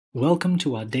Welcome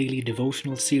to our daily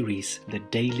devotional series, The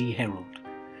Daily Herald.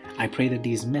 I pray that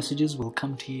these messages will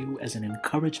come to you as an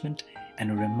encouragement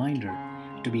and a reminder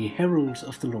to be heralds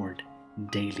of the Lord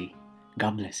daily.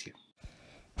 God bless you.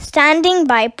 Standing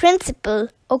by Principle,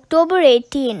 October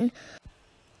 18.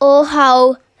 Oh,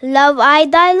 how love I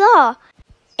thy law!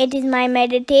 It is my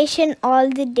meditation all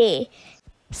the day.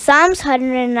 Psalms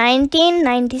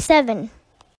 119:97.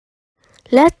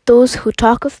 Let those who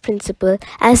talk of principle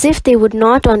as if they would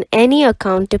not on any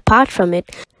account depart from it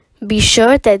be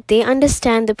sure that they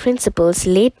understand the principles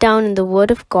laid down in the Word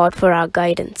of God for our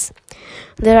guidance.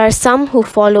 There are some who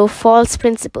follow false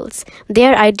principles.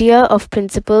 Their idea of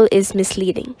principle is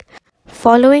misleading.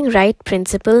 Following right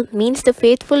principle means the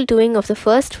faithful doing of the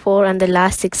first 4 and the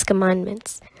last 6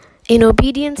 commandments. In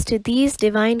obedience to these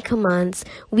divine commands,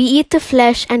 we eat the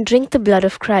flesh and drink the blood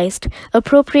of Christ,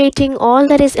 appropriating all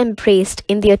that is embraced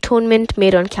in the atonement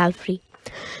made on Calvary.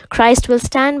 Christ will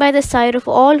stand by the side of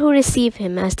all who receive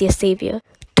him as their Savior.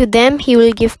 To them he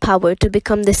will give power to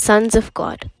become the sons of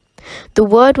God. The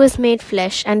Word was made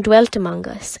flesh and dwelt among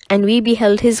us, and we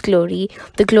beheld his glory,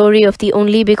 the glory of the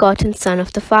only begotten Son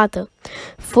of the Father,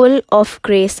 full of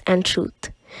grace and truth.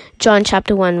 John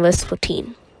chapter 1 verse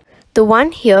 14. The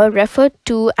one here referred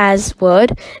to as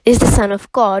Word is the Son of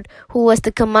God, who was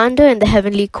the commander in the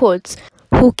heavenly courts,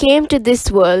 who came to this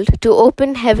world to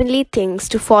open heavenly things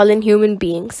to fallen human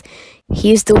beings.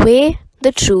 He is the way,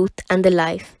 the truth, and the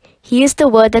life. He is the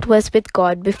Word that was with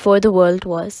God before the world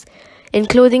was. In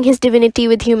clothing his divinity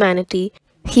with humanity,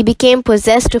 he became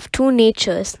possessed of 2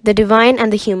 natures, the divine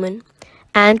and the human.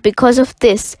 And because of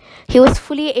this, he was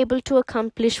fully able to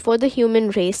accomplish for the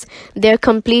human race their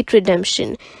complete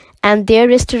redemption and their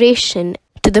restoration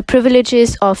to the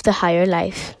privileges of the higher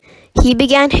life. He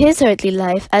began his earthly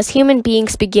life as human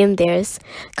beings begin theirs,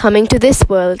 coming to this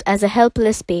world as a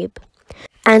helpless babe.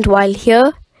 And while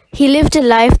here, he lived a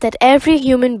life that every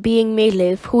human being may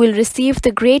live who will receive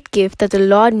the great gift that the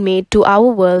Lord made to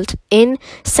our world in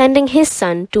sending his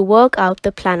Son to work out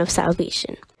the plan of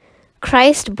salvation.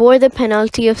 Christ bore the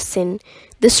penalty of sin,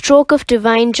 the stroke of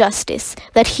divine justice,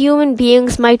 that human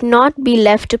beings might not be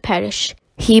left to perish.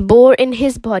 He bore in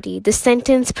his body the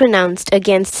sentence pronounced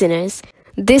against sinners.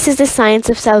 This is the science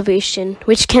of salvation,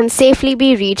 which can safely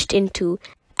be reached into,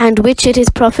 and which it is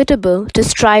profitable to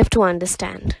strive to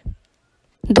understand.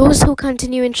 Those who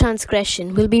continue in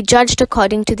transgression will be judged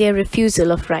according to their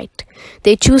refusal of right.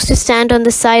 They choose to stand on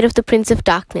the side of the Prince of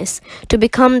Darkness, to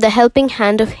become the helping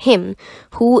hand of him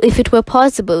who, if it were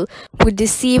possible, would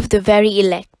deceive the very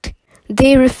elect.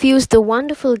 They refuse the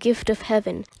wonderful gift of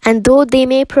heaven, and though they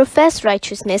may profess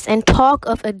righteousness and talk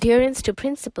of adherence to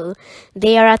principle,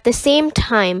 they are at the same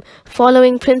time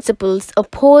following principles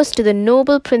opposed to the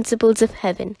noble principles of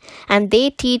heaven, and they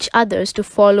teach others to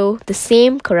follow the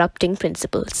same corrupting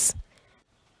principles.